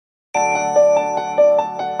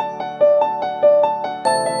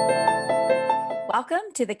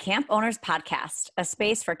Welcome to the Camp Owners Podcast, a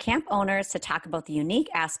space for camp owners to talk about the unique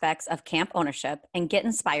aspects of camp ownership and get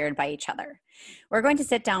inspired by each other. We're going to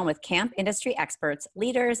sit down with camp industry experts,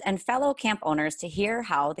 leaders, and fellow camp owners to hear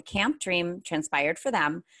how the camp dream transpired for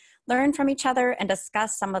them, learn from each other, and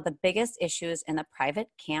discuss some of the biggest issues in the private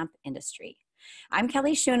camp industry. I'm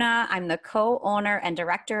Kelly Shuna. I'm the co-owner and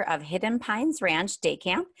director of Hidden Pines Ranch Day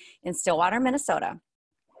Camp in Stillwater, Minnesota.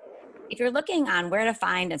 If you're looking on where to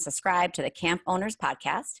find and subscribe to the Camp Owners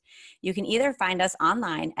Podcast, you can either find us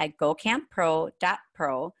online at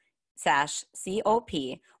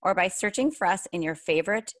gocamppro.pro/COP or by searching for us in your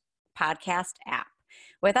favorite podcast app.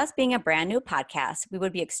 With us being a brand new podcast, we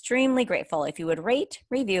would be extremely grateful if you would rate,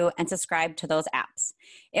 review, and subscribe to those apps.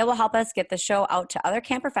 It will help us get the show out to other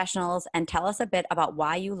camp professionals and tell us a bit about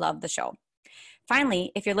why you love the show.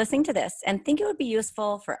 Finally, if you're listening to this and think it would be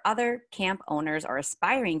useful for other camp owners or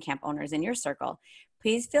aspiring camp owners in your circle,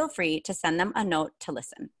 please feel free to send them a note to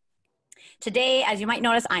listen. Today, as you might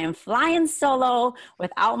notice, I am flying solo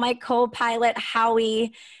without my co-pilot,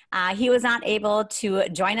 Howie. He was not able to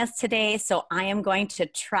join us today, so I am going to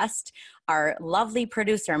trust our lovely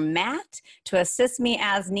producer, Matt, to assist me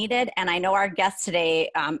as needed. And I know our guest today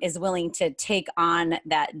is willing to take on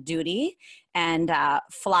that duty and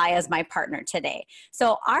fly as my partner today.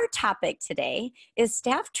 So our topic today is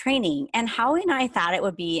staff training, and Howie and I thought it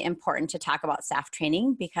would be important to talk about staff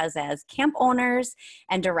training because as camp owners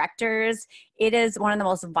and directors, it is one of the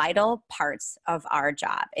most vital parts of our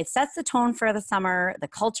job. It sets the tone for the summer, the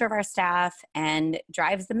culture of our staff, and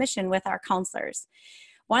drives the mission with our counselors.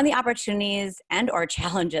 One of the opportunities and or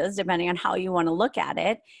challenges, depending on how you want to look at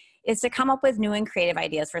it, is to come up with new and creative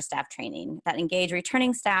ideas for staff training that engage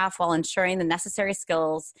returning staff while ensuring the necessary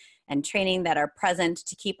skills and training that are present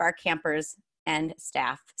to keep our campers and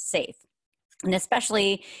staff safe. And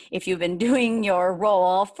especially if you've been doing your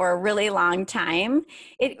role for a really long time,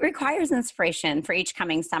 it requires inspiration for each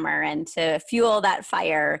coming summer and to fuel that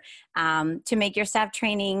fire to make your staff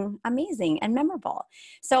training amazing and memorable.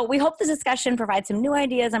 So we hope this discussion provides some new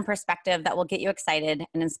ideas and perspective that will get you excited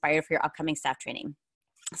and inspired for your upcoming staff training.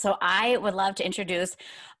 So I would love to introduce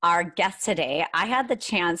our guest today. I had the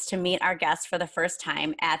chance to meet our guest for the first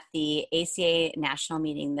time at the ACA National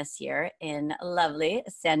Meeting this year in lovely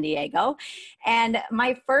San Diego. And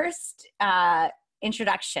my first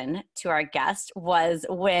introduction to our guest was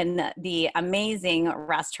when the amazing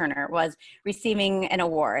Ross Turner was receiving an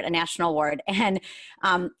award, a national award. And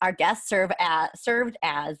our guest served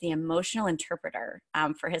as the emotional interpreter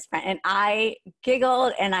for his friend. And I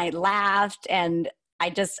giggled and I laughed and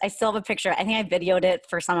I still have a picture. I think I videoed it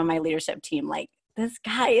for some of my leadership team. Like, this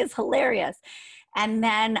guy is hilarious. And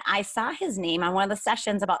then I saw his name on one of the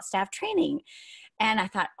sessions about staff training. And I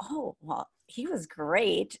thought, oh, well, he was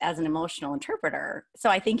great as an emotional interpreter. So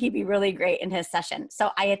I think he'd be really great in his session. So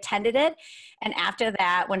I attended it. And after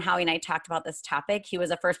that, when Howie and I talked about this topic, he was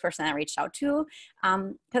the first person I reached out to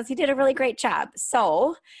because he did a really great job.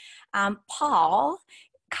 So Paul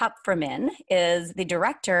Kupferman is the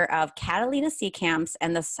director of Catalina Sea Camps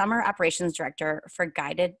and the summer operations director for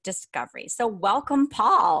Guided Discovery. So welcome,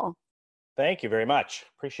 Paul. Thank you very much.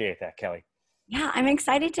 Appreciate that, Kelly. Yeah, I'm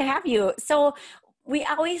excited to have you. So we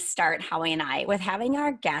always start, Howie and I, with having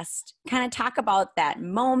our guest kind of talk about that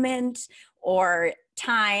moment or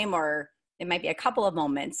time, or it might be a couple of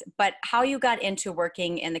moments, but how you got into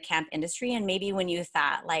working in the camp industry and maybe when you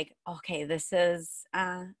thought like, okay, this is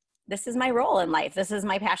my role in life. This is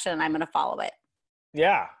my passion and I'm going to follow it.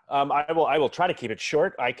 Yeah, I will try to keep it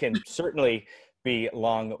short. I can certainly be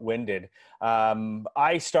long-winded.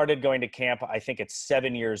 I started going to camp, I think at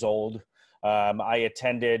 7 years old. I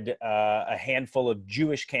attended a handful of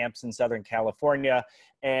Jewish camps in Southern California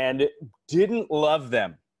and didn't love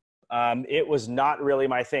them. It was not really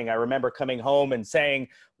my thing. I remember coming home and saying,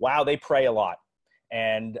 wow, they pray a lot.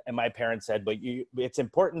 And my parents said, but it's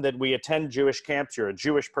important that we attend Jewish camps. You're a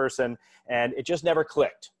Jewish person. And it just never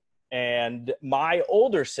clicked. And my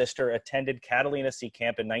older sister attended Catalina Sea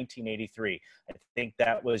Camp in 1983. I think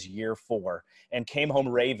that was year 4, and came home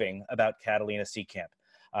raving about Catalina Sea Camp.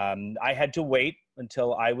 I had to wait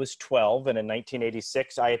until I was 12. And in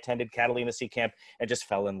 1986, I attended Catalina Sea Camp and just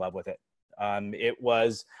fell in love with it. It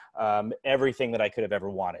was everything that I could have ever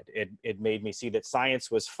wanted. It made me see that science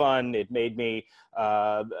was fun. It made me,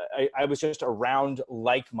 I was just around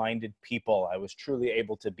like-minded people. I was truly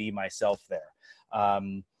able to be myself there.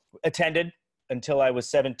 Attended until I was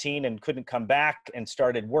 17 and couldn't come back and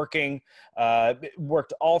started working,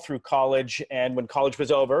 worked all through college. And when college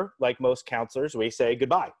was over, like most counselors, we say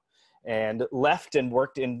goodbye. And left and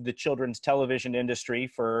worked in the children's television industry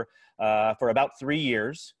for about 3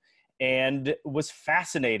 years. and was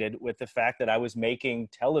fascinated with the fact that I was making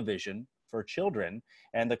television for children.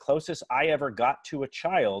 And the closest I ever got to a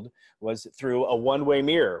child was through a one-way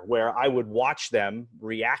mirror where I would watch them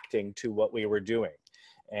reacting to what we were doing.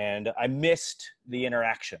 And I missed the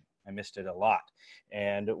interaction. I missed it a lot.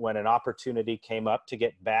 And when an opportunity came up to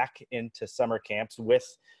get back into summer camps with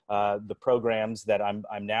the programs that I'm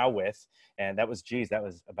now with, and that was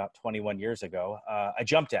about 21 years ago, I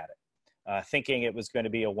jumped at it, thinking it was going to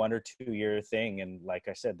be a 1 or 2 year thing. And like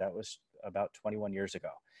I said, that was about 21 years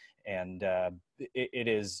ago. And it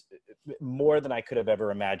is more than I could have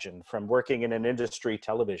ever imagined, from working in an industry,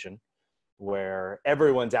 television, where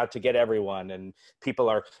everyone's out to get everyone, and people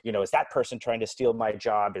are, is that person trying to steal my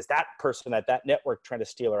job? Is that person at that network trying to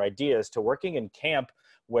steal our ideas? To working in camp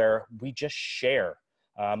where we just share.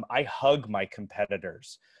 I hug my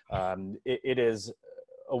competitors. It is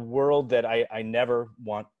a world that I never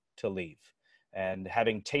want to leave. And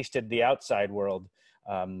having tasted the outside world,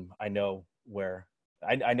 I know where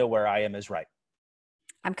I am is right.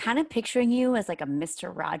 I'm kind of picturing you as like a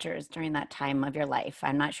Mr. Rogers during that time of your life.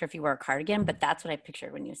 I'm not sure if you wore a cardigan, but that's what I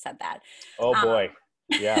pictured when you said that. Oh boy.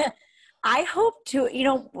 Yeah. I hope to,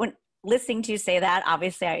 when listening to you say that,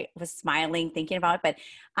 obviously I was smiling thinking about it,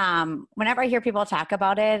 but whenever I hear people talk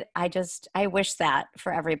about it, I wish that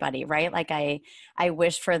for everybody, right? Like I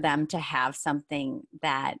wish for them to have something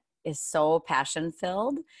that is so passion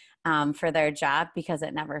filled for their job, because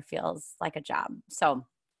it never feels like a job. So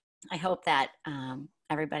I hope that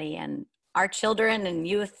everybody and our children and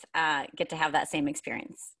youth get to have that same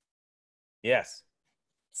experience. Yes.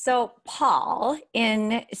 So Paul,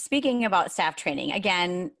 in speaking about staff training,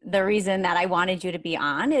 again, the reason that I wanted you to be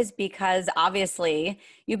on is because obviously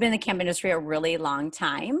you've been in the camp industry a really long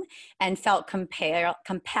time and felt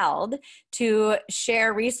compelled to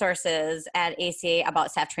share resources at ACA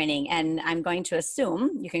about staff training. And I'm going to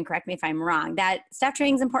assume, you can correct me if I'm wrong, that staff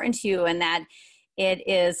training is important to you and that it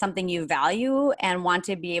is something you value and want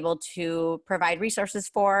to be able to provide resources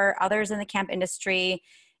for others in the camp industry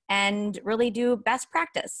and really do best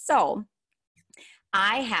practice. So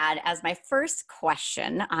I had as my first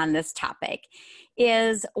question on this topic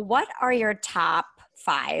is, what are your top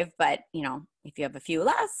 5, but if you have a few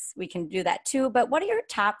less, we can do that too, but what are your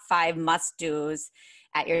top 5 must-dos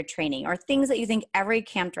at your training, or things that you think every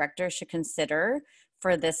camp director should consider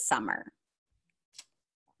for this summer?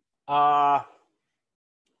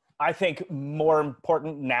 I think more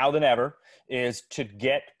important now than ever is to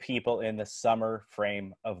get people in the summer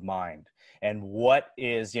frame of mind. And what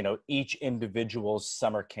is, each individual's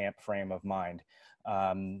summer camp frame of mind.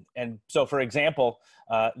 And so, for example,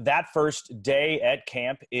 that first day at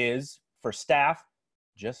camp is, for staff,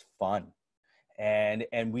 just fun. And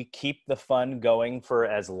we keep the fun going for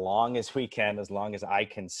as long as we can, as long as I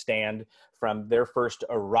can stand, from their first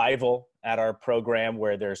arrival at our program,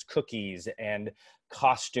 where there's cookies and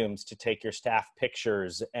costumes to take your staff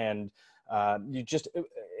pictures, and you just,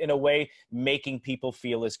 in a way, making people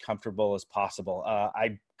feel as comfortable as possible.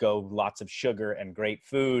 I go lots of sugar and great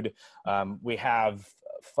food. We have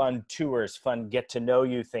fun tours, fun get to know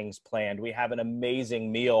you things planned. We have an amazing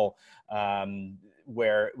meal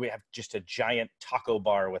where we have just a giant taco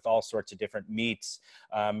bar with all sorts of different meats.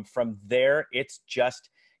 From there, it's just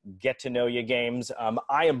get to know you games.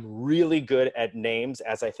 I am really good at names,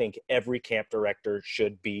 as I think every camp director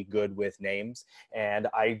should be good with names. And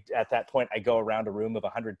at that point, I go around a room of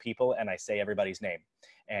 100 people and I say everybody's name.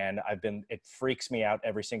 And it freaks me out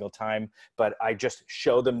every single time, but I just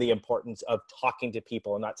show them the importance of talking to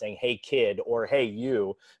people and not saying, hey kid, or hey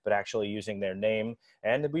you, but actually using their name.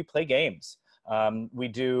 And we play games. We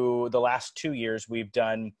do, the last 2 years, we've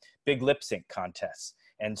done big lip sync contests.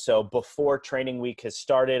 And so before training week has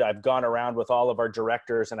started, I've gone around with all of our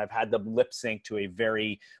directors and I've had them lip sync to a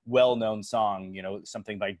very well-known song,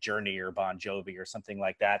 something by Journey or Bon Jovi or something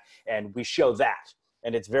like that. And we show that.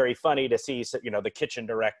 And it's very funny to see, the kitchen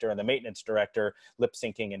director and the maintenance director lip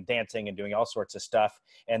syncing and dancing and doing all sorts of stuff.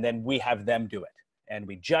 And then we have them do it. And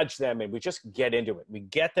we judge them and we just get into it. We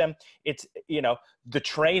get them. It's, the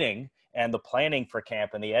training and the planning for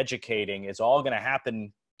camp and the educating is all going to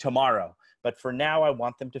happen tomorrow. But for now, I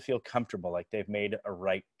want them to feel comfortable, like they've made a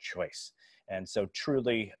right choice. And so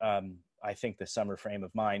truly, I think the summer frame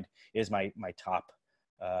of mind is my top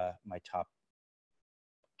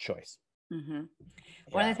choice. Mm-hmm.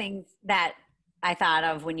 Yeah. One of the things that I thought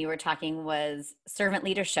of when you were talking was servant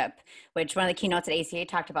leadership, which one of the keynotes at ACA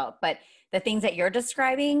talked about. But the things that you're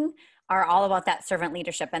describing are all about that servant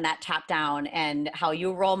leadership and that top down, and how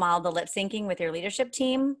you role model the lip syncing with your leadership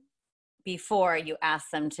team before you ask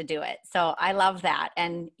them to do it. So I love that.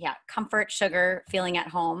 And yeah, comfort, sugar, feeling at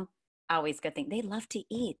home. always a good thing. They love to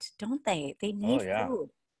eat, don't they? They Oh need yeah. food.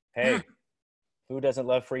 Yeah. Hey, who doesn't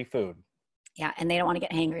love free food? Yeah. And they don't want to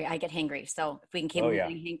get hangry. I get hangry. So if we can keep Oh them yeah.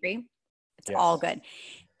 getting hangry, it's all Yes. good.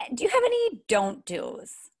 Do you have any don't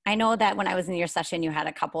do's? I know that when I was in your session, you had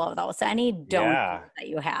a couple of those. So any don't do's Yeah. that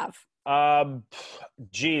you have? Um,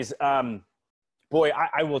 geez. Boy,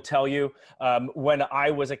 I will tell you, when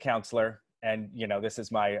I was a counselor, and this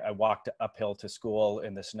is I walked uphill to school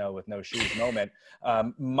in the snow with no shoes moment.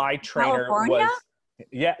 My trainer California? was,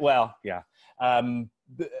 yeah, well, yeah.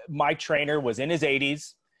 My trainer was in his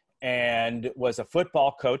 80s and was a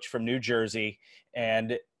football coach from New Jersey.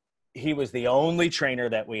 And he was the only trainer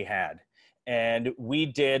that we had. And we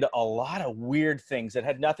did a lot of weird things that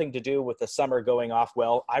had nothing to do with the summer going off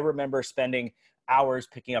well. I remember spending hours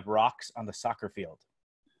picking up rocks on the soccer field.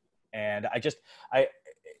 And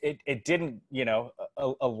it didn't,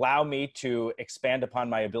 allow me to expand upon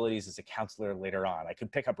my abilities as a counselor later on. I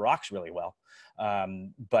could pick up rocks really well.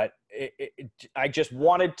 But I just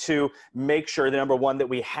wanted to make sure that, number one, that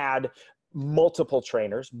we had multiple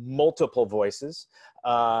trainers, multiple voices.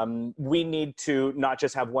 We need to not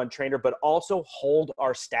just have one trainer, but also hold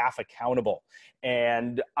our staff accountable.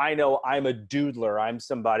 And I know I'm a doodler. I'm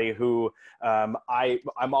somebody who I'm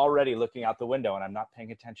already looking out the window and I'm not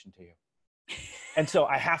paying attention to you. And so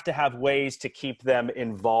I have to have ways to keep them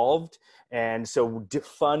involved. And so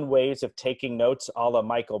fun ways of taking notes, a la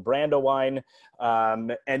Michael Brandewine,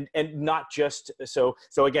 and not just, so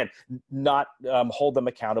again, not hold them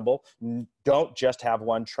accountable. Don't just have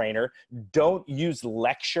one trainer. Don't use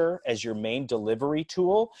lecture as your main delivery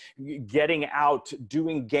tool. Getting out,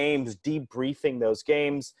 doing games, debriefing those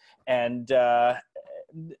games. And I'd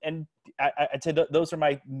say those are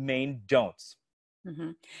my main don'ts.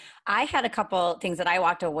 Mm-hmm. I had a couple things that I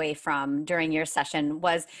walked away from during your session.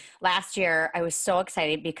 Was last year I was so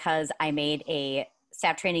excited because I made a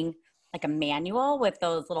staff training, like a manual with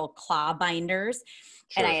those little claw binders.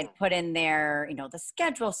 And I Sure. had put in there, the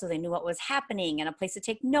schedule so they knew what was happening and a place to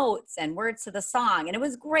take notes and words to the song. And it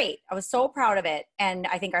was great. I was so proud of it. And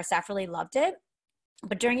I think our staff really loved it.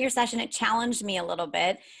 But during your session, it challenged me a little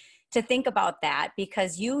bit to think about that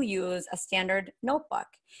because you use a standard notebook.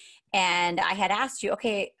 And I had asked you,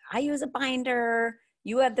 okay, I use a binder.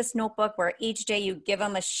 You have this notebook where each day you give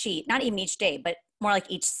them a sheet, not even each day, but more like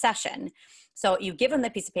each session. So you give them the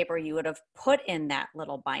piece of paper you would have put in that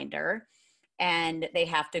little binder, and they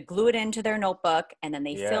have to glue it into their notebook, and then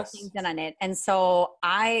they fill things Yes. in on it. And so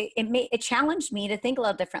it challenged me to think a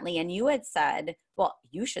little differently. And you had said, well,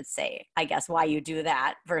 you should say, I guess, why you do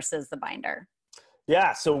that versus the binder.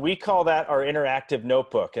 Yeah, so we call that our interactive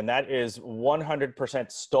notebook, and that is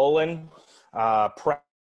 100% stolen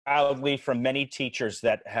proudly from many teachers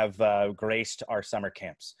that have graced our summer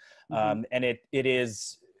camps. Mm-hmm. And it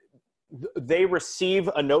is, they receive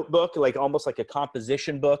a notebook, like almost like a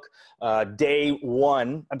composition book, day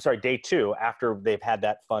 2, after they've had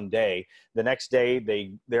that fun day. The next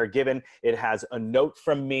day they're given, it has a note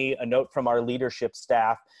from me, a note from our leadership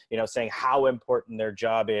staff, saying how important their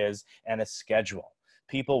job is, and a schedule.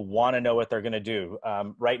 People want to know what they're going to do.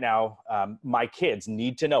 Right now, my kids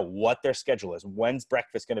need to know what their schedule is. When's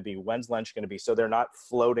breakfast going to be? When's lunch going to be? So they're not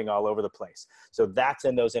floating all over the place. So that's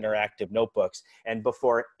in those interactive notebooks. And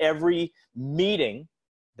before every meeting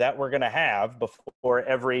that we're going to have, before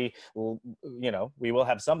every, we will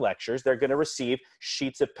have some lectures, they're going to receive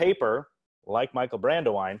sheets of paper like Michael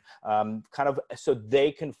Brandewine, kind of so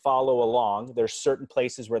they can follow along. There's certain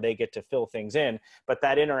places where they get to fill things in, but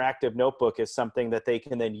that interactive notebook is something that they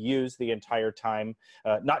can then use the entire time,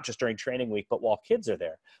 not just during training week, but while kids are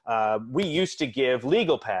there. We used to give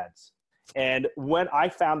legal pads. And when I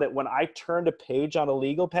found that when I turned a page on a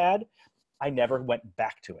legal pad, I never went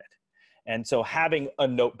back to it. And so having a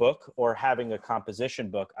notebook or having a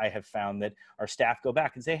composition book, I have found that our staff go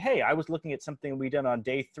back and say, hey, I was looking at something we did on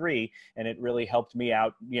day 3, and it really helped me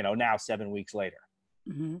out, now 7 weeks later.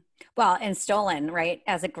 Mm-hmm. Well, and stolen, right?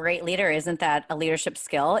 As a great leader, isn't that a leadership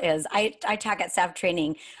skill? I talk at staff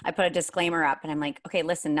training, I put a disclaimer up and I'm like, okay,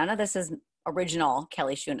 listen, none of this is original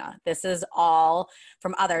Kelly Shuna. This is all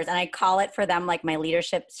from others. And I call it for them like my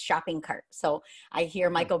leadership shopping cart. So I hear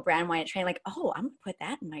Michael Brandewine at training, like, oh, I'm gonna put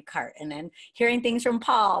that in my cart. And then hearing things from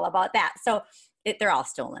Paul about that. So they're all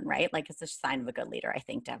stolen, right? Like it's a sign of a good leader, I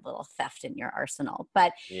think, to have a little theft in your arsenal.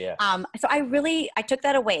 But Yes. so I took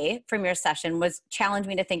that away from your session, was challenged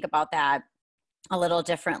me to think about that a little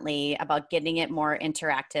differently, about getting it more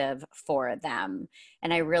interactive for them.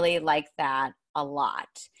 And I really like that a lot.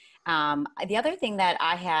 The other thing that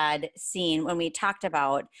I had seen when we talked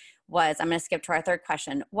about was, I'm going to skip to our third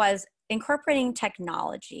question, was incorporating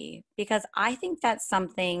technology, because I think that's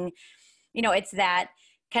something, it's that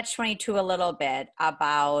catch-22 a little bit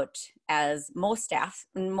about, as most staff,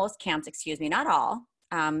 most camps, excuse me, not all,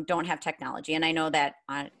 don't have technology. And I know that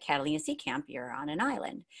on Catalina Sea Camp, you're on an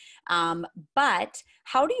island. But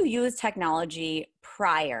how do you use technology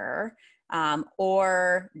prior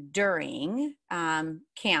or during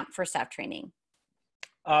camp for staff training?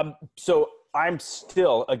 So I'm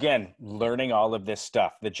still, again, learning all of this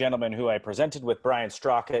stuff. The gentleman who I presented with, Brian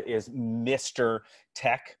Straka, is Mr.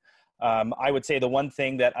 Tech. I would say the one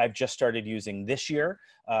thing that I've just started using this year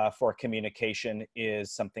for communication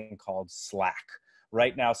is something called Slack.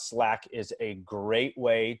 Right now, Slack is a great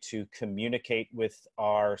way to communicate with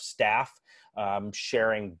our staff,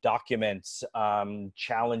 sharing documents,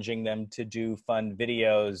 challenging them to do fun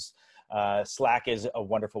videos. Slack is a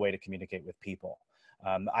wonderful way to communicate with people.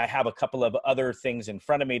 I have a couple of other things in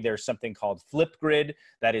front of me. There's something called Flipgrid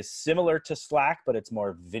that is similar to Slack, but it's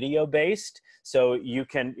more video based. So you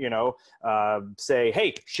can, say,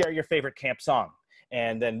 hey, share your favorite camp song.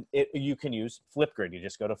 And then you can use Flipgrid. You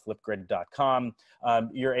just go to flipgrid.com.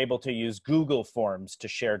 You're able to use Google Forms to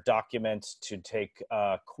share documents, to take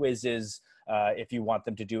quizzes if you want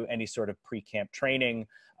them to do any sort of pre-camp training.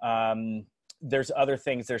 There's other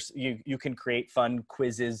things. You can create fun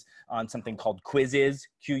quizzes on something called Quizzes,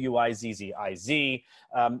 Quizzziz.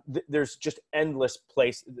 There's just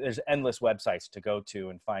there's endless websites to go to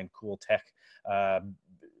and find cool tech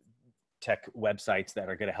websites that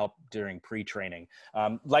are going to help during pre-training.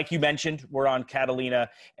 Like you mentioned, we're on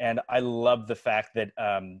Catalina, and I love the fact that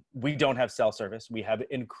we don't have cell service. We have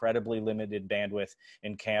incredibly limited bandwidth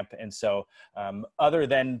in camp. And so other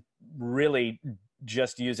than really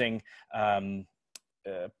just using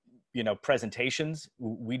presentations,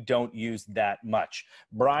 we don't use that much.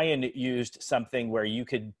 Brian used something where you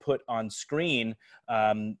could put on screen,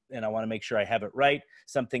 and I want to make sure I have it right,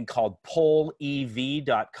 something called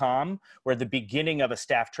pollev.com, where the beginning of a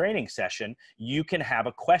staff training session, you can have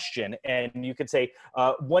a question and you can say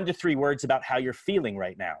 1 to 3 words about how you're feeling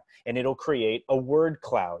right now. And it'll create a word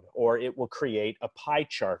cloud, or it will create a pie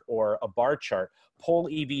chart or a bar chart.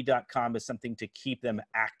 Pollev.com is something to keep them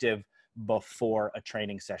active before a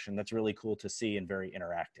training session. That's really cool to see and very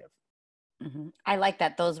interactive. Mm-hmm. I like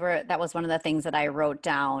that. That was one of the things that I wrote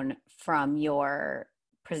down from your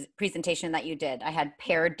presentation that you did. I had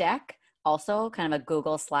Pear Deck, also kind of a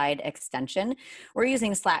Google slide extension. We're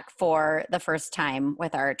using Slack for the first time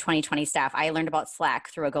with our 2020 staff. I learned about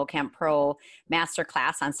Slack through a GoCamp Pro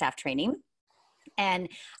masterclass on staff training. And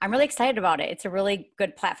I'm really excited about it. It's a really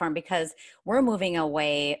good platform because we're moving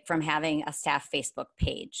away from having a staff Facebook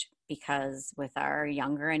page, because with our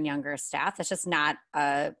younger and younger staff, that's just not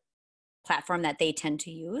a platform that they tend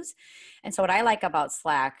to use. And so what I like about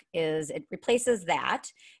Slack is it replaces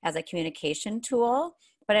that as a communication tool,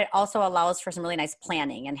 but it also allows for some really nice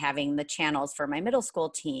planning and having the channels for my middle school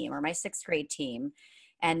team or my 6th grade team.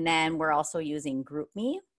 And then we're also using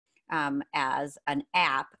GroupMe as an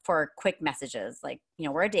app for quick messages. Like,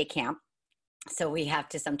 we're a day camp, so we have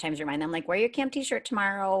to sometimes remind them, like, wear your camp t-shirt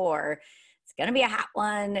tomorrow, or it's going to be a hot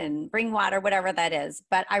one, and bring water, whatever that is.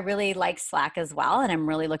 But I really like Slack as well, and I'm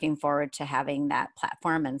really looking forward to having that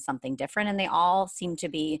platform and something different. And they all seem to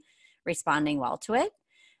be responding well to it.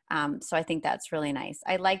 So I think that's really nice.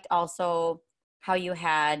 I liked also how you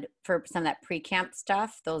had, for some of that pre-camp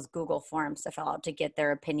stuff, those Google Forms to fill out to get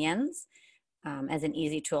their opinions. As an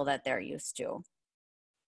easy tool that they're used to.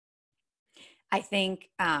 I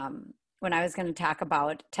think when I was going to talk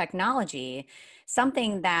about technology,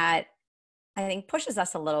 something that I think pushes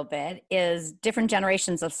us a little bit is different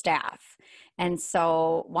generations of staff. And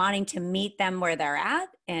so wanting to meet them where they're at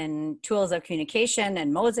in tools of communication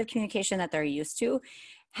and modes of communication that they're used to.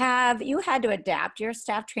 Have you had to adapt your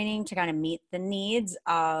staff training to kind of meet the needs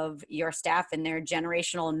of your staff and their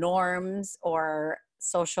generational norms or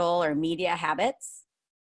social or media habits?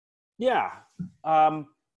 Yeah.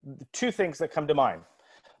 2 things that come to mind.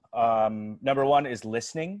 Number 1 is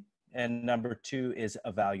listening, and number 2 is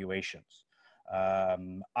evaluations.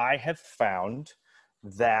 I have found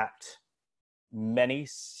that many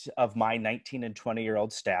of my 19 and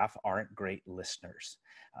 20-year-old staff aren't great listeners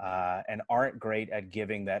and aren't great at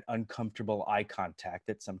giving that uncomfortable eye contact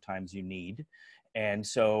that sometimes you need. And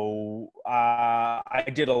so I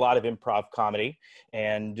did a lot of improv comedy,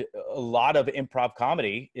 and a lot of improv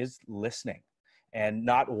comedy is listening and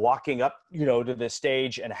not walking up, to the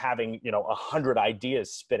stage and having, 100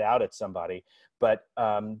 ideas spit out at somebody, but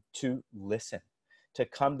to listen, to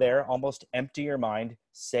come there, almost empty your mind,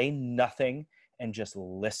 say nothing, and just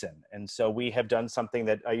listen. And so we have done something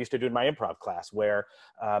that I used to do in my improv class, where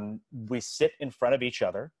we sit in front of each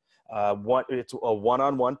other. It's a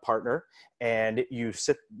one-on-one partner, and you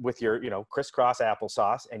sit with your, crisscross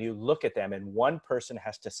applesauce, and you look at them, and one person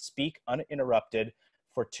has to speak uninterrupted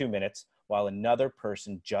for 2 minutes while another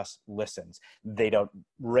person just listens. They don't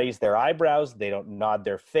raise their eyebrows, they don't nod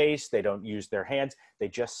their face, they don't use their hands, they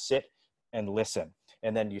just sit and listen.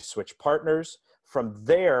 And then you switch partners. From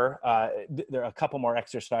there, there are a couple more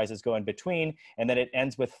exercises go in between, and then it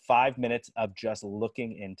ends with 5 minutes of just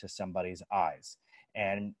looking into somebody's eyes.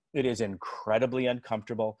 And it is incredibly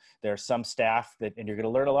uncomfortable. There are some staff that, and you're going to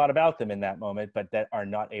learn a lot about them in that moment, but that are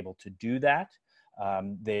not able to do that.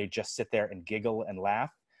 They just sit there and giggle and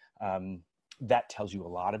laugh. That tells you a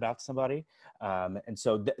lot about somebody. And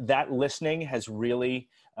so that listening has really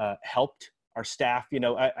helped our staff.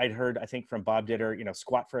 I'd heard, I think from Bob Ditter,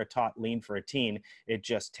 squat for a tot, lean for a teen. It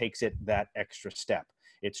just takes it that extra step.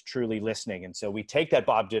 It's truly listening. And so we take that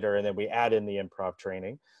Bob Ditter and then we add in the improv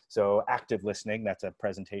training. So active listening, that's a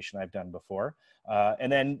presentation I've done before.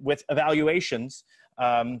 And then with evaluations,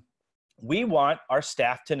 we want our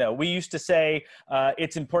staff to know. We used to say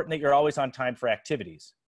it's important that you're always on time for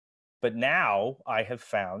activities. But now I have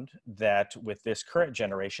found that with this current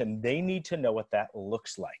generation, they need to know what that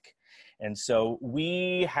looks like. And so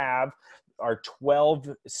we have our 12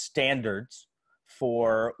 standards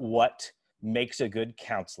for what makes a good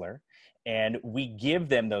counselor. And we give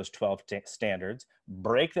them those 12 standards,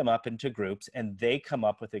 break them up into groups, and they come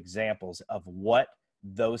up with examples of what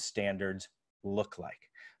those standards look like.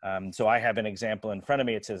 So I have an example in front of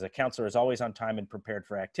me. It says a counselor is always on time and prepared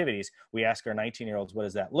for activities. We ask our 19-year-olds, what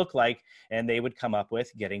does that look like? And they would come up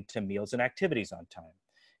with getting to meals and activities on time.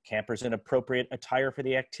 Campers in appropriate attire for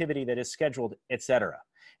the activity that is scheduled, etc.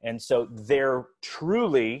 And so they're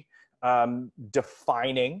truly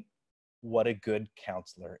defining what a good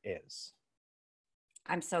counselor is.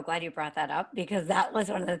 I'm so glad you brought that up, because that was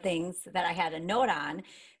one of the things that I had a note on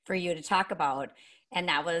for you to talk about. And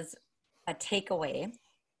that was a takeaway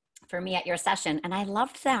for me at your session. And I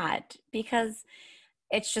loved that because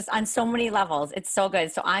it's just on so many levels. It's so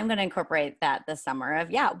good. So I'm going to incorporate that this summer of,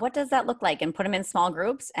 what does that look like? And put them in small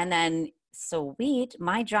groups. And then, sweet,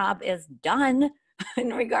 my job is done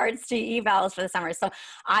in regards to evals for the summer. So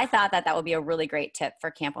I thought that would be a really great tip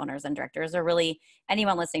for camp owners and directors, or really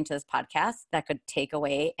anyone listening to this podcast, that could take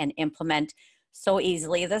away and implement so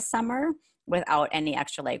easily this summer without any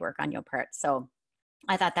extra legwork on your part. So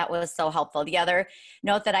I thought that was so helpful. The other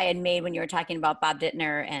note that I had made when you were talking about Bob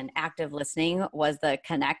Dittner and active listening was the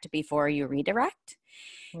connect before you redirect.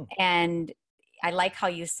 And I like how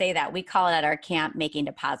you say that. We call it at our camp making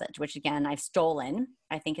deposits, which again, I've stolen.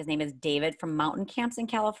 I think his name is David from Mountain Camps in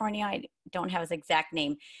California. I don't have his exact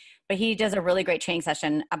name, but he does a really great training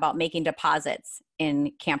session about making deposits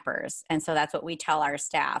in campers. And so that's what we tell our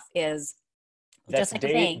staff is, that's just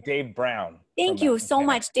like Dave Brown. Thank you so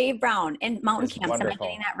much, Dave Brown and Mountain Camps. Wonderful. Am I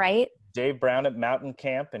getting that right? Dave Brown at Mountain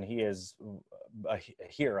Camp, and he is a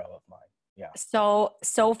hero of mine. Yeah.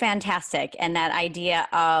 So fantastic. And that idea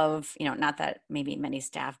of, not that maybe many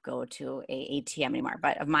staff go to a ATM anymore,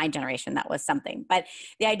 but of my generation, that was something. But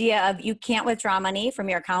the idea of you can't withdraw money from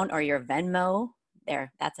your account or your Venmo.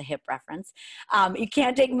 There, that's a hip reference. You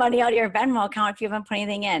can't take money out of your Venmo account if you haven't put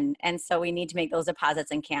anything in. And so we need to make those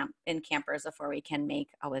deposits in campers before we can make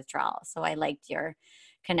a withdrawal. So I liked your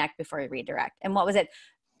connect before you redirect. And what was it?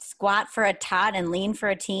 Squat for a tot and lean for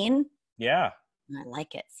a teen? Yeah. I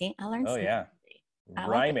like it. See, I learned something. Yeah.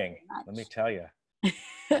 Rhyming, let me tell you.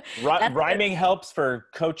 Rhyming helps for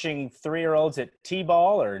coaching 3-year-olds at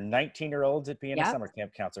T-ball or 19-year-olds at being a summer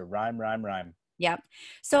camp counselor. Rhyme. Yep.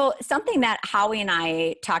 So something that Howie and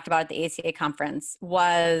I talked about at the ACA conference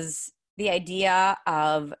was the idea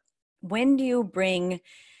of, when do you bring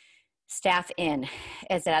staff in?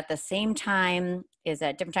 Is it at the same time? Is it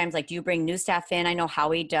at different times? Like, do you bring new staff in? I know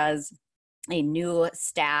Howie does a new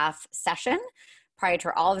staff session prior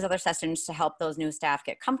to all of his other sessions to help those new staff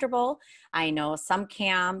get comfortable. I know some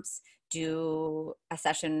camps do a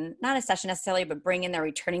session, not a session necessarily, but bring in their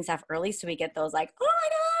returning staff early, so we get those like, oh my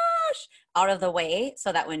gosh, out of the way,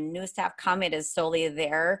 so that when new staff come, it is solely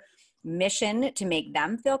their mission to make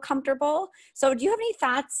them feel comfortable. So do you have any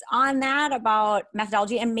thoughts on that, about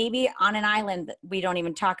methodology? And maybe on an island, we don't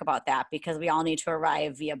even talk about that because we all need to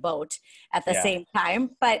arrive via boat at the same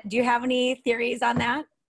time. But do you have any theories on that?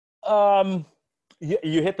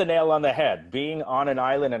 You hit the nail on the head. Being on an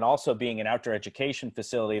island and also being an outdoor education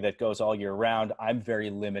facility that goes all year round, I'm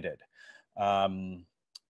very limited. And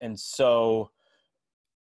so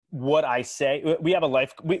what I say, we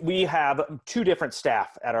have 2 different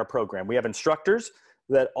staff at our program. We have instructors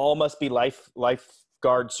that all must be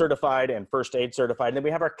lifeguard certified and first aid certified. And then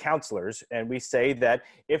we have our counselors, and we say that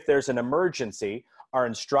if there's an emergency, Our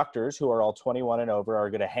instructors, who are all 21 and over, are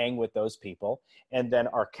going to hang with those people. And then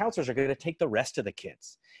our counselors are going to take the rest of the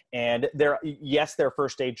kids. And they're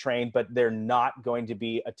first aid trained, but they're not going to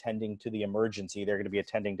be attending to the emergency. They're going to be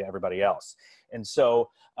attending to everybody else. And so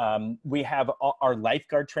we have our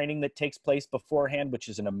lifeguard training that takes place beforehand, which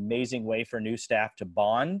is an amazing way for new staff to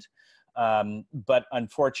bond. But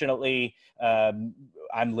unfortunately, I'm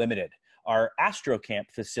limited. Our Astro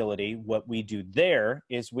Camp facility, what we do there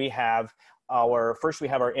is we have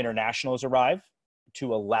our internationals arrive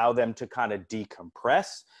to allow them to kind of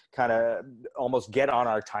decompress, kind of almost get on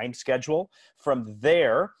our time schedule. From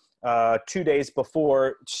there, 2 days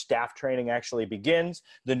before staff training actually begins,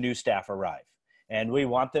 the new staff arrive. And we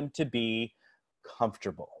want them to be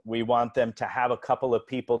comfortable. We want them to have a couple of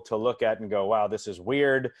people to look at and go, wow, this is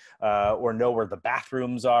weird, or know where the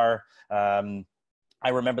bathrooms are. I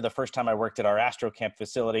remember the first time I worked at our Astro Camp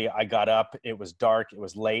facility, I got up, it was dark, it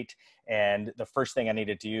was late, and the first thing I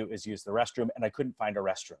needed to do is use the restroom, and I couldn't find a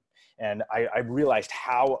restroom. And I realized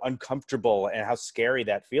how uncomfortable and how scary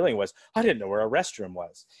that feeling was. I didn't know where a restroom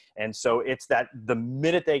was. And so it's that the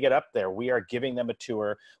minute they get up there, we are giving them a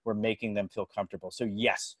tour, we're making them feel comfortable. So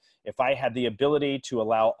yes, if I had the ability to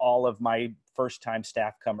allow all of my first-time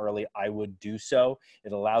staff come early, I would do so.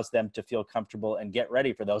 It allows them to feel comfortable and get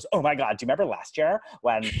ready for those. Oh my God, do you remember last year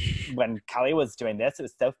when Kelly was doing this? It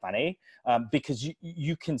was so funny. Because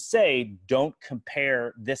you can say, don't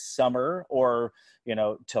compare this summer or,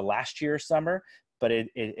 to last year's summer, but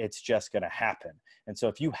it's just going to happen. And so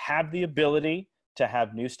if you have the ability to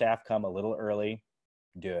have new staff come a little early,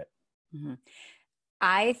 do it. Mm-hmm.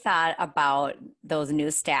 I thought about those new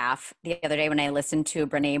staff the other day when I listened to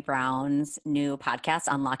Brene Brown's new podcast,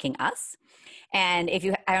 Unlocking Us. And I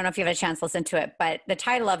don't know if you have a chance to listen to it, but the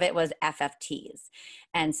title of it was FFTs.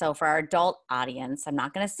 And so for our adult audience, I'm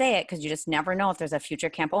not going to say it because you just never know if there's a future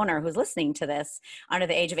camp owner who's listening to this under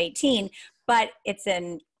the age of 18, but it's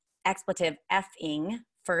an expletive, effing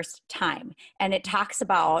first time. And it talks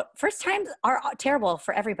about first times are terrible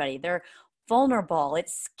for everybody. They're vulnerable.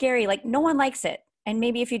 It's scary. Like no one likes it. And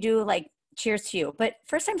maybe if you do, like, cheers to you. But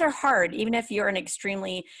first times are hard, even if you're an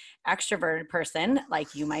extremely extroverted person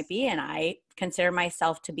like you might be, and I consider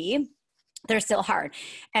myself to be, they're still hard.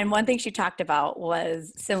 And one thing she talked about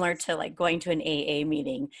was similar to like going to an AA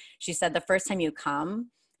meeting. She said the first time you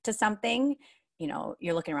come to something,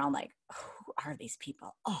 you're looking around like, who are these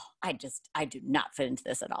people? Oh, I do not fit into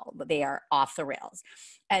this at all. But they are off the rails.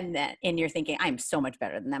 And you're thinking, I'm so much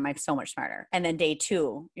better than them. I'm so much smarter. And then day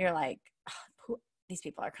 2, you're like, these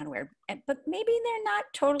people are kind of weird, but maybe they're not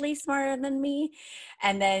totally smarter than me.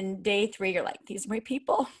 And then day 3, you're like, these are my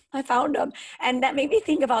people. I found them. And that made me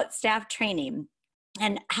think about staff training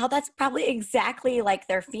and how that's probably exactly like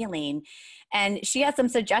they're feeling. And she had some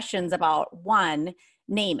suggestions about, one,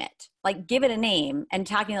 name it, like give it a name, and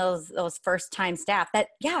talking to those first time staff that,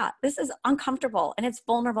 yeah, this is uncomfortable and it's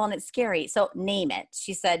vulnerable and it's scary. So name it.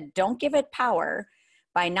 She said, don't give it power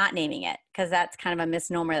by not naming it, because that's kind of a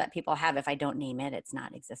misnomer that people have. If I don't name it, it's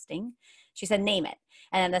not existing. She said, name it.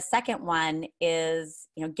 And then the second one is,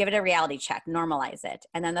 give it a reality check, normalize it.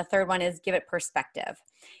 And then the third one is give it perspective.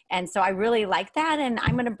 And so I really like that. And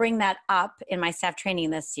I'm going to bring that up in my staff training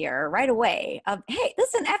this year right away of, hey,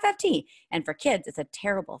 this is an FFT. And for kids, it's a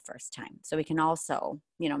terrible first time. So we can also,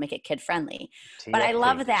 make it kid friendly. But I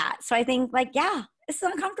love that. So I think like, yeah, this is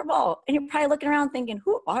uncomfortable. And you're probably looking around thinking,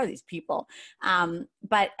 who are these people?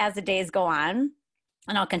 But as the days go on,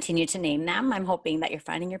 and I'll continue to name them, I'm hoping that you're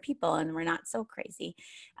finding your people and we're not so crazy.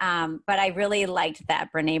 But I really liked that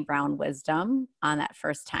Brene Brown wisdom on that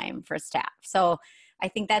first time for staff. So I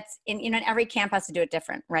think that's and every camp has to do it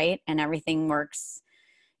different, right? And everything works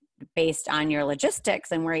based on your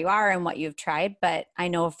logistics and where you are and what you've tried. But I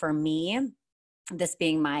know for me, this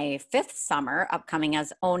being my 5th summer upcoming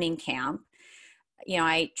as owning camp,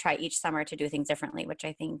 I try each summer to do things differently, which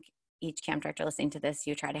I think each camp director listening to this,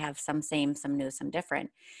 you try to have some same, some new, some different.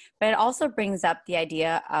 But it also brings up the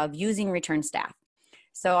idea of using return staff.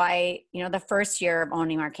 So the first year of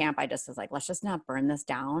owning our camp, I just was like, let's just not burn this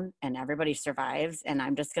down and everybody survives. And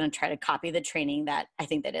I'm just going to try to copy the training that I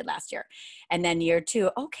think they did last year. And then year 2,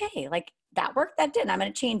 okay, like that worked, that didn't, I'm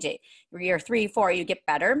going to change it. Year 3, 4, you get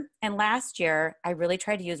better. And last year, I really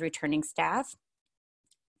tried to use returning staff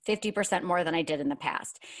 50% more than I did in the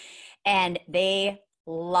past. And they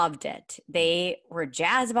loved it. They were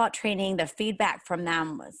jazzed about training. The feedback from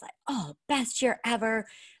them was like, oh, best year ever.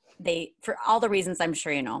 For all the reasons I'm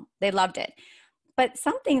sure you know, they loved it. But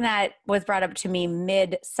something that was brought up to me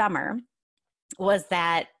mid-summer was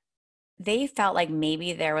that they felt like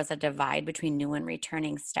maybe there was a divide between new and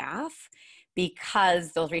returning staff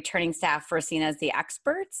because those returning staff were seen as the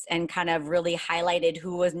experts and kind of really highlighted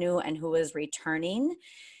who was new and who was returning,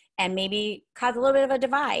 and maybe caused a little bit of a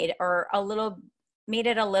divide, or made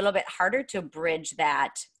it a little bit harder to bridge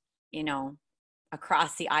that,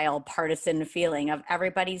 across the aisle partisan feeling of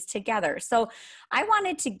everybody's together. So I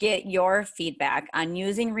wanted to get your feedback on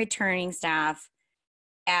using returning staff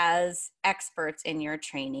as experts in your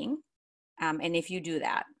training, and if you do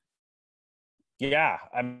that. Yeah,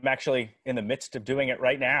 I'm actually in the midst of doing it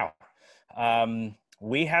right now.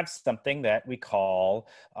 We have something that we call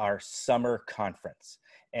our summer conference,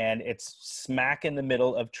 and it's smack in the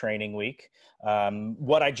middle of training week.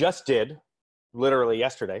 What I just did, literally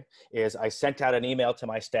yesterday, is I sent out an email to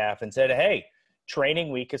my staff and said, hey, training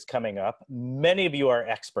week is coming up. Many of you are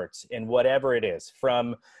experts in whatever it is,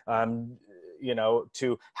 from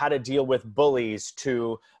to how to deal with bullies,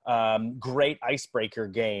 to great icebreaker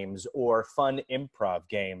games or fun improv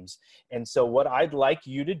games. And so what I'd like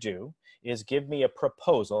you to do is give me a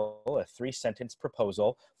proposal, a 3-sentence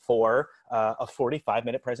proposal for a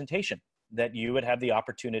 45-minute presentation that you would have the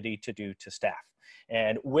opportunity to do to staff.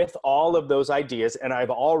 And with all of those ideas, and I've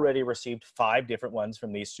already received 5 different ones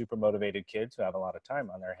from these super motivated kids who have a lot of time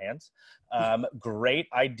on their hands, great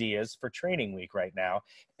ideas for training week right now.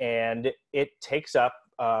 And it takes up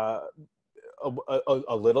a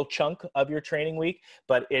little chunk of your training week,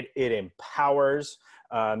 but it empowers.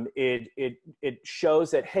 It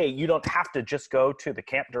shows that, hey, you don't have to just go to the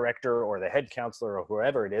camp director or the head counselor or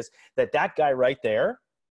whoever it is, that guy right there,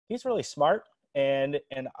 he's really smart. And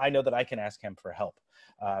I know that I can ask him for help.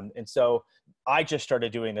 And so I just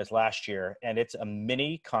started doing this last year, and it's a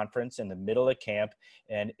mini conference in the middle of camp,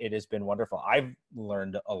 and it has been wonderful. I've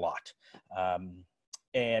learned a lot.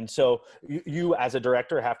 And so you as a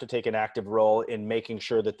director have to take an active role in making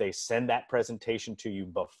sure that they send that presentation to you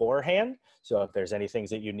beforehand. So if there's any things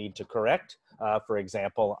that you need to correct, for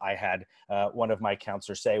example, I had one of my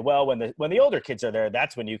counselors say, well, when the older kids are there,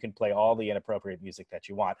 that's when you can play all the inappropriate music that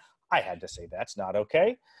you want. I had to say that's not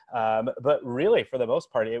okay. But really, for the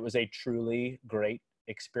most part, it was a truly great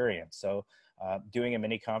experience. So doing a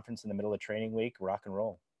mini conference in the middle of training week, rock and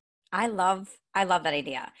roll. I love that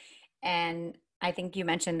idea. And I think you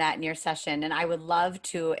mentioned that in your session, and I would love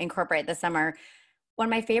to incorporate this summer. One of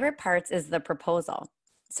my favorite parts is the proposal.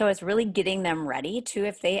 So it's really getting them ready to,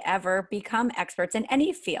 if they ever become experts in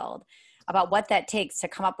any field, about what that takes to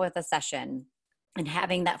come up with a session and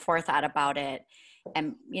having that forethought about it.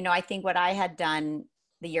 And, I think what I had done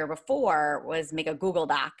the year before was make a Google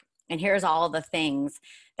Doc, and here's all the things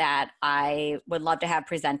that I would love to have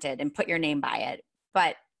presented and put your name by it.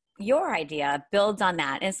 But your idea builds on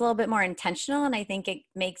that. And it's a little bit more intentional. And I think it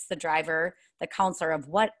makes the driver the counselor of,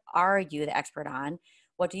 what are you the expert on?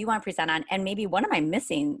 What do you want to present on? And maybe what am I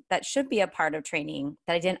missing that should be a part of training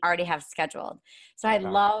that I didn't already have scheduled? So I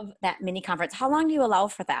love that mini conference. How long do you allow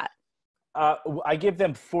for that? I give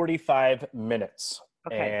them 45 minutes.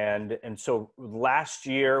 Okay. And so last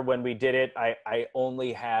year when we did it, I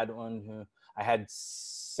only had I had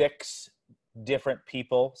 6 different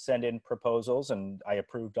people send in proposals, and I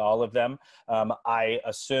approved all of them. I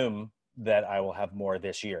assume that I will have more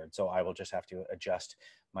this year, so I will just have to adjust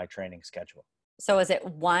my training schedule. So is it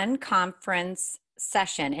one conference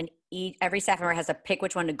session, and every staff member has to pick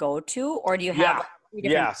which one to go to, or do you have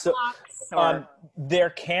So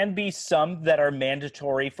there can be some that are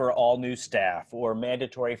mandatory for all new staff or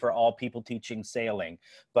mandatory for all people teaching sailing.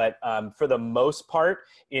 But for the most part,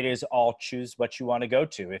 it is all choose what you want to go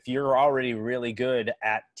to. If you're already really good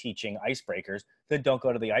at teaching icebreakers, then don't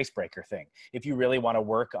go to the icebreaker thing. If you really want to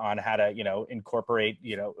work on how to, incorporate,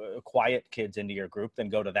 quiet kids into your group, then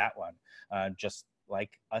go to that one. Just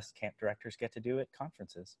like us camp directors get to do at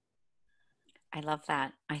conferences. I love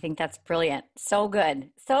that. I think that's brilliant. So good.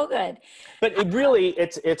 So good. But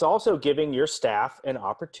it's also giving your staff an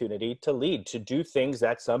opportunity to lead, to do things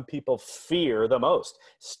that some people fear the most,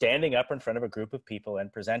 standing up in front of a group of people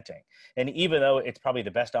and presenting. And even though it's probably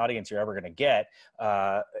the best audience you're ever going to get,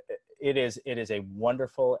 it is a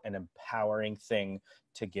wonderful and empowering thing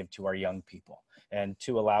to give to our young people. And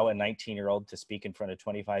to allow a 19-year-old to speak in front of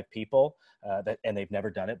 25 people and they've never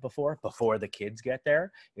done it before the kids get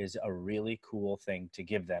there, is a really cool thing to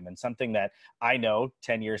give them. And something that I know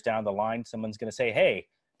 10 years down the line, someone's going to say, hey,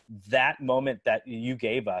 that moment that you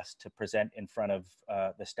gave us to present in front of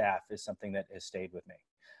the staff is something that has stayed with me.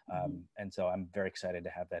 And so I'm very excited to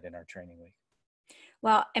have that in our training week.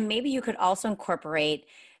 Well, and maybe you could also incorporate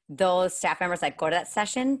those staff members that go to that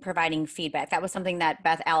session providing feedback. That was something that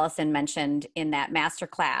Beth Allison mentioned in that master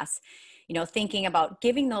class, thinking about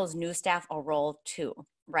giving those new staff a role too,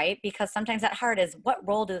 right? Because sometimes at heart is, what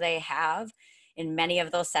role do they have in many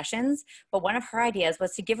of those sessions. But one of her ideas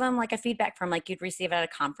was to give them like a feedback from like you'd receive at a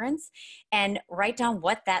conference and write down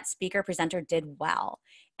what that speaker presenter did well.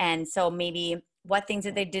 And so maybe what things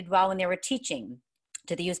that they did well when they were teaching.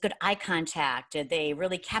 Did they use good eye contact? Did they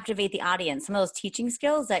really captivate the audience? Some of those teaching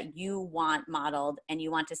skills that you want modeled and you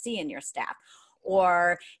want to see in your staff.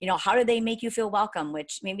 Or, you know, how do they make you feel welcome?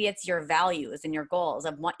 Which maybe it's your values and your goals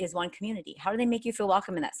of what is one community. How do they make you feel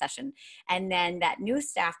welcome in that session? And then that new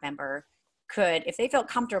staff member could, if they felt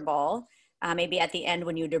comfortable, maybe at the end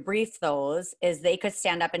when you debrief those, is they could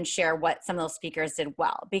stand up and share what some of those speakers did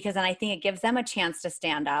well. Because then I think it gives them a chance to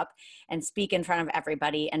stand up and speak in front of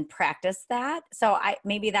everybody and practice that. So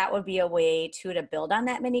maybe that would be a way too to build on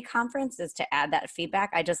that mini conference, is to add that feedback.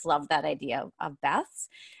 I just love that idea of Beth's.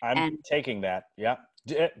 I'm taking that. Yeah.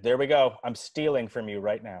 There we go. I'm stealing from you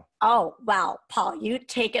right now. Oh, wow. Paul, you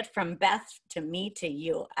take it from Beth to me to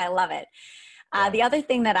you. I love it. The other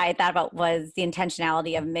thing that I thought about was the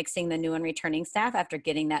intentionality of mixing the new and returning staff after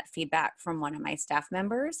getting that feedback from one of my staff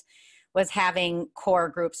members, was having core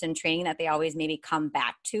groups in training that they always maybe come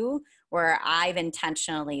back to, where I've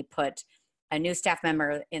intentionally put a new staff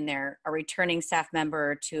member in there, a returning staff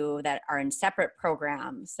member to that are in separate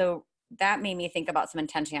programs. So that made me think about some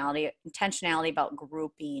intentionality about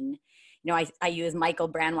grouping. You know, I use Michael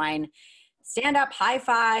Brandwine, stand up, high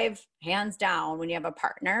five, hands down when you have a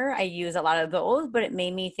partner. I use a lot of those, but it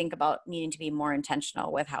made me think about needing to be more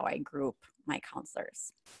intentional with how I group my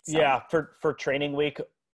counselors. So. Yeah, for training week,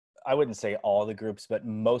 I wouldn't say all the groups, but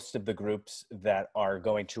most of the groups that are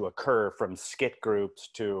going to occur, from skit groups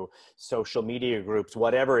to social media groups,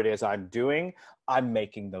 whatever it is I'm doing, I'm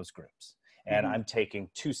making those groups. And I'm taking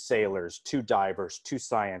 2 sailors, 2 divers, 2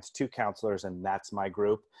 science, 2 counselors, and that's my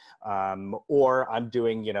group. Or I'm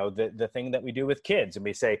doing, you know, the thing that we do with kids, and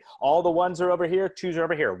we say, all the 1s are over here, 2s are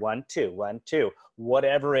over here, 1, 2, 1, 2,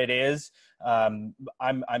 whatever it is. I'm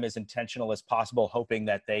as intentional as possible, hoping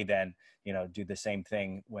that they then, you know, do the same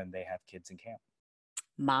thing when they have kids in camp.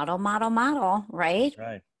 Model, right? That's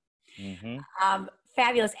right. Mm-hmm.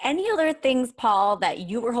 Fabulous. Any other things, Paul, that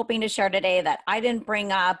you were hoping to share today that I didn't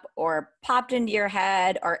bring up or popped into your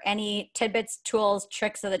head, or any tidbits, tools,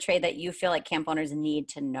 tricks of the trade that you feel like camp owners need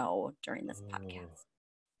to know during this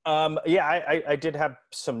podcast? Yeah, I did have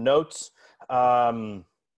some notes. One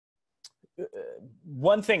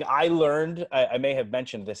thing I learned, I may have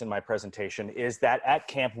mentioned this in my presentation, is that at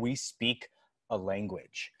camp we speak a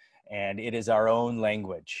language. And it is our own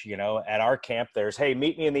language. You know, at our camp, there's, hey,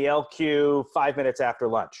 meet me in the LQ 5 minutes after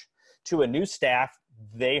lunch. To a new staff,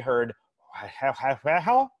 they heard,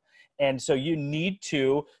 how? And so you need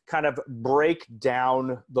to kind of break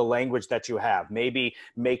down the language that you have, maybe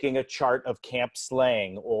making a chart of camp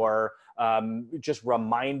slang, or just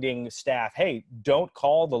reminding staff, hey, don't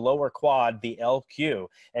call the lower quad the LQ,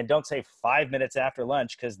 and don't say 5 minutes after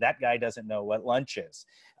lunch, because that guy doesn't know what lunch is.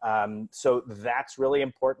 So that's really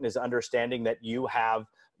important, is understanding that you have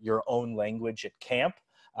your own language at camp,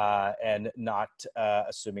 and not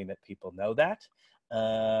assuming that people know that.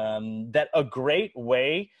 That a great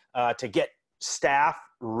way to get staff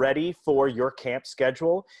ready for your camp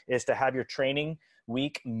schedule is to have your training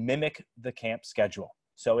week mimic the camp schedule.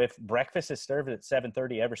 So if breakfast is served at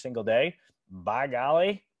 7:30 every single day, by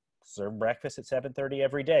golly, serve breakfast at 7:30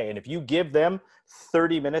 every day. And if you give them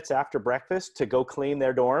 30 minutes after breakfast to go clean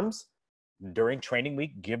their dorms, during training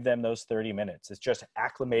week, give them those 30 minutes. It's just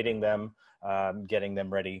acclimating them, getting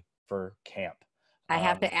them ready for camp. I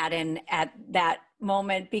have to add in at that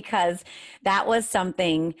moment, because that was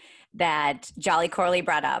something that Jolly Corley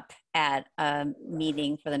brought up at a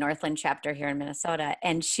meeting for the Northland chapter here in Minnesota.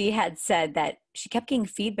 And she had said that she kept getting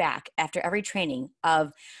feedback after every training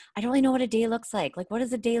of, I don't really know what a day looks like. Like, what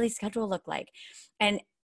does a daily schedule look like? And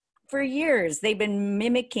for years, they've been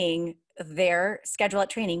mimicking their schedule at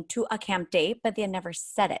training to a camp day, but they had never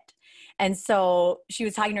said it. And so she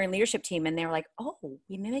was talking to her leadership team, and they were like, oh,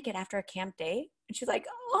 we mimic it after a camp day? And she's like,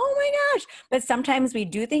 oh my gosh. But sometimes we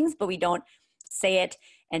do things, but we don't say it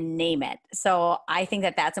and name it. So I think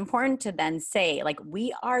that that's important to then say, like,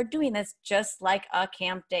 we are doing this just like a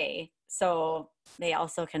camp day. So they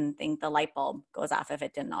also can think the light bulb goes off if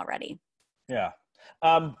it didn't already. Yeah.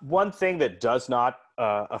 One thing that does not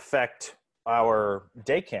affect our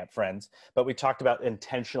day camp friends, but we talked about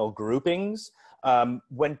intentional groupings.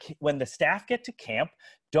 When the staff get to camp,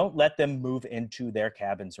 don't let them move into their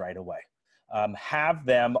cabins right away. Have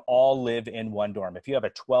them all live in one dorm. If you have a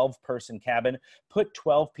 12-person cabin, put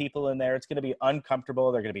 12 people in there. It's going to be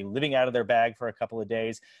uncomfortable. They're going to be living out of their bag for a couple of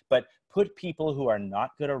days, but put people who are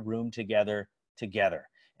not going to room together.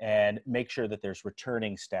 and make sure that there's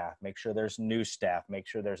returning staff, make sure there's new staff, make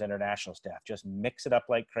sure there's international staff. Just mix it up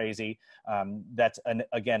like crazy. That's,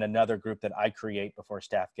 again, another group that I create before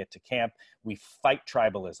staff get to camp. We fight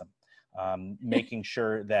tribalism. Making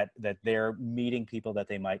sure that they're meeting people that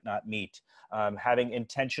they might not meet, having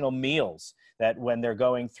intentional meals, that when they're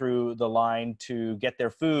going through the line to get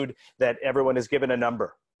their food, that everyone is given a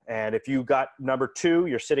number. And if you got number 2,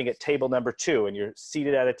 you're sitting at table number 2, and you're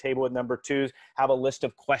seated at a table with number 2s, have a list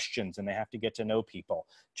of questions, and they have to get to know people.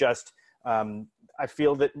 Just, I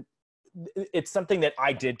feel that it's something that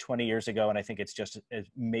I did 20 years ago, and I think it's just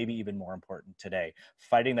maybe even more important today.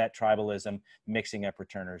 Fighting that tribalism, mixing up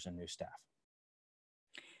returners and new staff.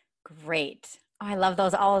 Great. Oh, I love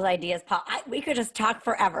all those ideas, Paul. We could just talk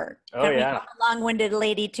forever. Oh, yeah. I'm a long-winded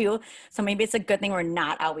lady too, so maybe it's a good thing we're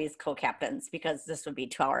not always co-captains, because this would be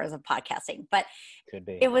 2 hours of podcasting. But could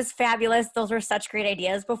be. It was fabulous. Those were such great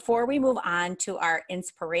ideas. Before we move on to our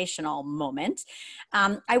inspirational moment,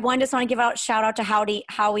 I just want to give a shout out to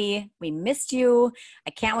Howie. We missed you. I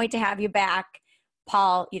can't wait to have you back.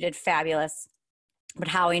 Paul, you did fabulous. But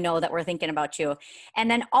Howie, know that we're thinking about you. And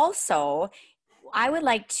then also, I would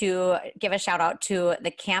like to give a shout out to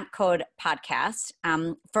the Camp Code podcast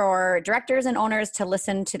for directors and owners to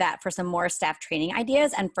listen to that for some more staff training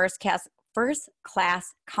ideas, and first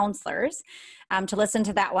class counselors to listen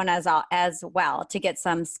to that one as well, to get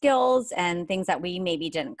some skills and things that we maybe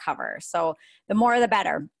didn't cover. So the more the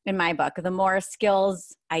better in my book. The more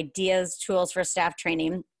skills, ideas, tools for staff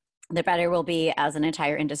training, the better we'll be as an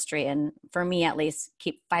entire industry. And for me, at least,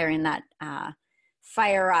 keep firing that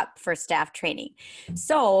fire up for staff training.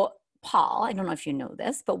 So Paul, I don't know if you know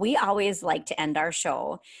this, but we always like to end our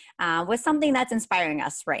show with something that's inspiring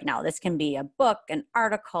us right now. This can be a book, an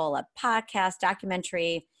article, a podcast,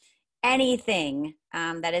 documentary, anything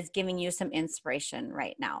that is giving you some inspiration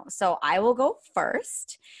right now. So I will go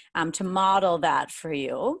first to model that for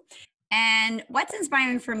you. And what's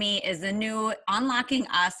inspiring for me is the new Unlocking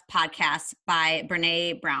Us podcast by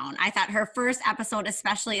Brene Brown. I thought her first episode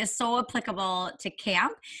especially is so applicable to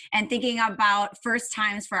camp and thinking about first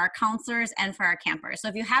times for our counselors and for our campers. So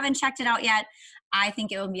if you haven't checked it out yet, I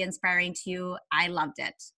think it will be inspiring to you. I loved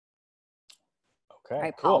it. Okay, all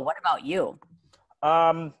right, cool. Paul, what about you?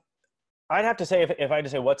 I'd have to say, if I had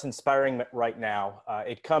to say what's inspiring right now,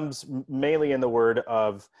 it comes mainly in the word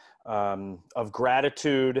of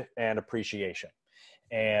gratitude and appreciation.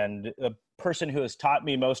 And the person who has taught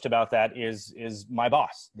me most about that is my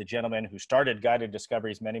boss, the gentleman who started Guided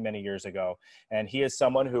Discoveries many, many years ago. And he is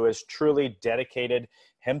someone who has truly dedicated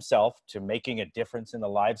himself to making a difference in the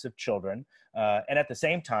lives of children, and at the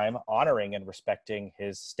same time, honoring and respecting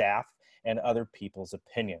his staff and other people's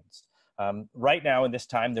opinions. Right now in this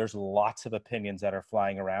time, there's lots of opinions that are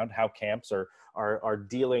flying around, how camps are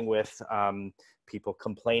dealing with people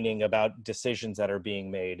complaining about decisions that are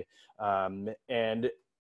being made.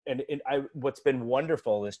 What's been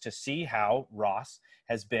wonderful is to see how Ross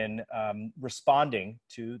has been responding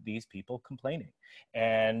to these people complaining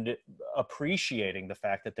and appreciating the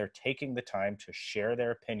fact that they're taking the time to share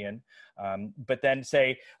their opinion, but then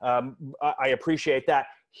say, I appreciate that,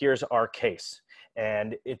 here's our case.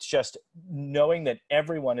 And it's just knowing that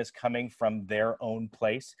everyone is coming from their own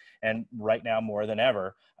place, and right now more than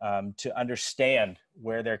ever, to understand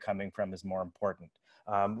where they're coming from is more important.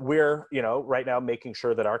 We're, right now making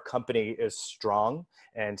sure that our company is strong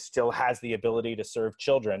and still has the ability to serve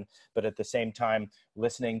children, but at the same time,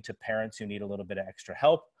 listening to parents who need a little bit of extra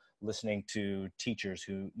help, listening to teachers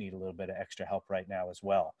who need a little bit of extra help right now as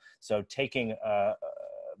well. So taking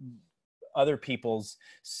other people's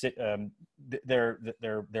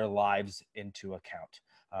their lives into account,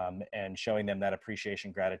 and showing them that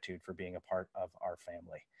appreciation, gratitude for being a part of our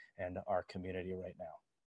family and our community right now.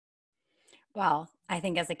 Well, I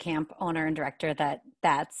think as a camp owner and director,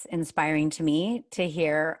 that's inspiring to me to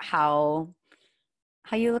hear how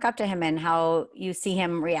you look up to him and how you see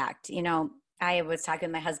him react. I was talking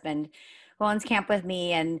with my husband who owns camp with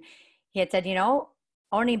me, and he had said,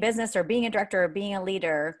 owning business or being a director or being a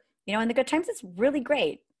leader, in the good times, it's really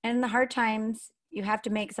great. And in the hard times, you have to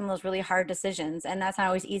make some of those really hard decisions. And that's not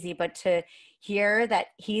always easy, but to hear that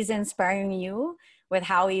he's inspiring you with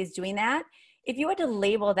how he's doing that, if you had to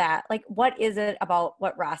label that, like, what is it about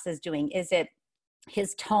what Ross is doing? Is it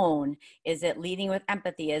his tone? Is it leading with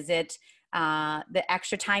empathy? Is it the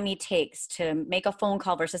extra time he takes to make a phone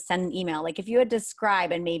call versus send an email? Like, if you had to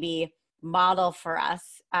describe and maybe model for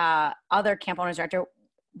us, other camp owners, director,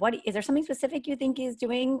 is there something specific you think he's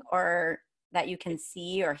doing or that you can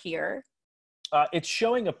see or hear? It's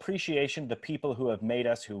showing appreciation to people who have made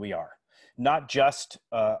us who we are. not just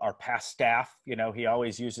our past staff. You know, he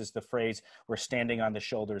always uses the phrase, we're standing on the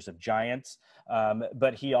shoulders of giants.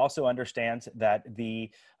 But he also understands that the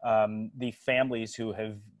families who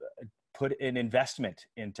have put an investment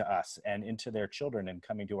into us and into their children and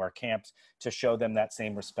coming to our camps, to show them that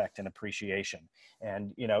same respect and appreciation.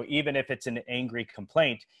 And, you know, even if it's an angry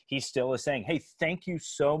complaint, he still is saying, hey, thank you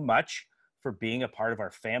so much for being a part of our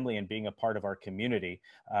family and being a part of our community.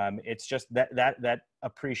 It's just that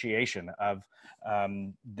appreciation of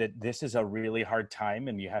that this is a really hard time,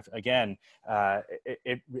 and you have, again,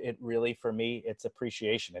 it really, for me, it's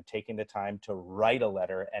appreciation and taking the time to write a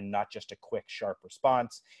letter and not just a quick, sharp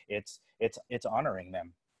response. It's honoring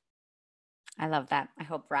them. I love that. I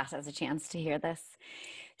hope Ross has a chance to hear this.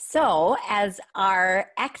 So as our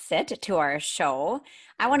exit to our show,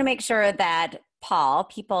 I want to make sure that, Paul,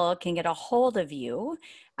 people can get a hold of you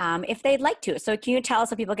if they'd like to. So can you tell us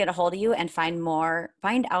how people get a hold of you and find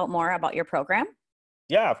out more about your program?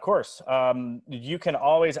 Yeah, of course. You can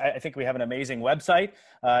always, I think we have an amazing website.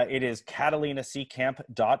 It is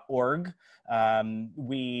catalinaseacamp.org.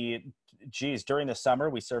 During the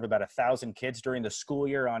summer, we serve about 1,000 kids. During the school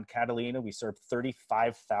year on Catalina, we serve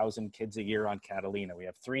 35,000 kids a year on Catalina. We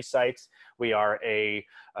have 3 sites. We are a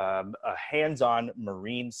hands-on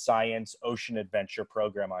marine science ocean adventure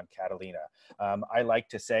program on Catalina. I like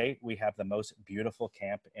to say we have the most beautiful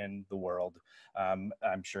camp in the world. I'm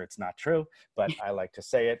sure it's not true, but I like to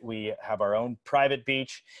say it. We have our own private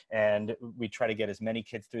beach, and we try to get as many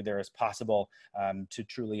kids through there as possible to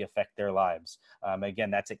truly affect their lives.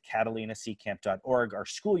 Again, that's at catalinaseacamp.org. Our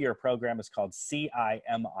school year program is called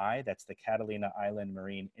CIMI. That's the Catalina Island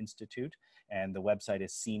Marine Institute. And the website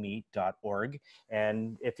is cme.org.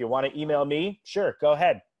 And if you want to email me, sure, go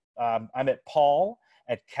ahead. I'm at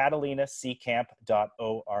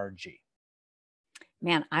paul@catalinaseacamp.org.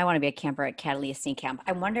 Man, I want to be a camper at Catalina Sea Camp.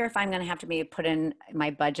 I wonder if I'm going to have to maybe put in my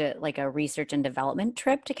budget like a research and development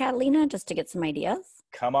trip to Catalina just to get some ideas.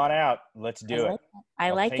 Come on out. Let's do it. I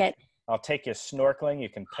like it. I'll take you snorkeling. You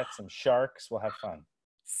can pet some sharks. We'll have fun.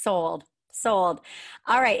 Sold. All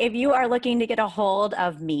right. If you are looking to get a hold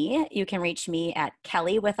of me, you can reach me at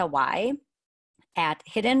Kelly with a Y at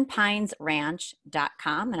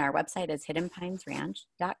hiddenpinesranch.com. And our website is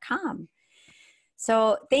hiddenpinesranch.com.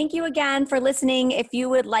 So thank you again for listening. If you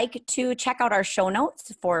would like to check out our show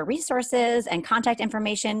notes for resources and contact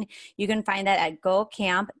information, you can find that at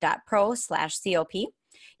gocamp.pro/COP.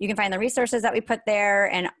 You can find the resources that we put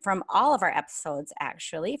there and from all of our episodes,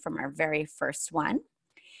 actually, from our very first one.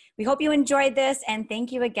 We hope you enjoyed this, and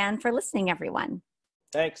thank you again for listening, everyone.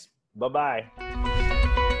 Thanks. Bye-bye.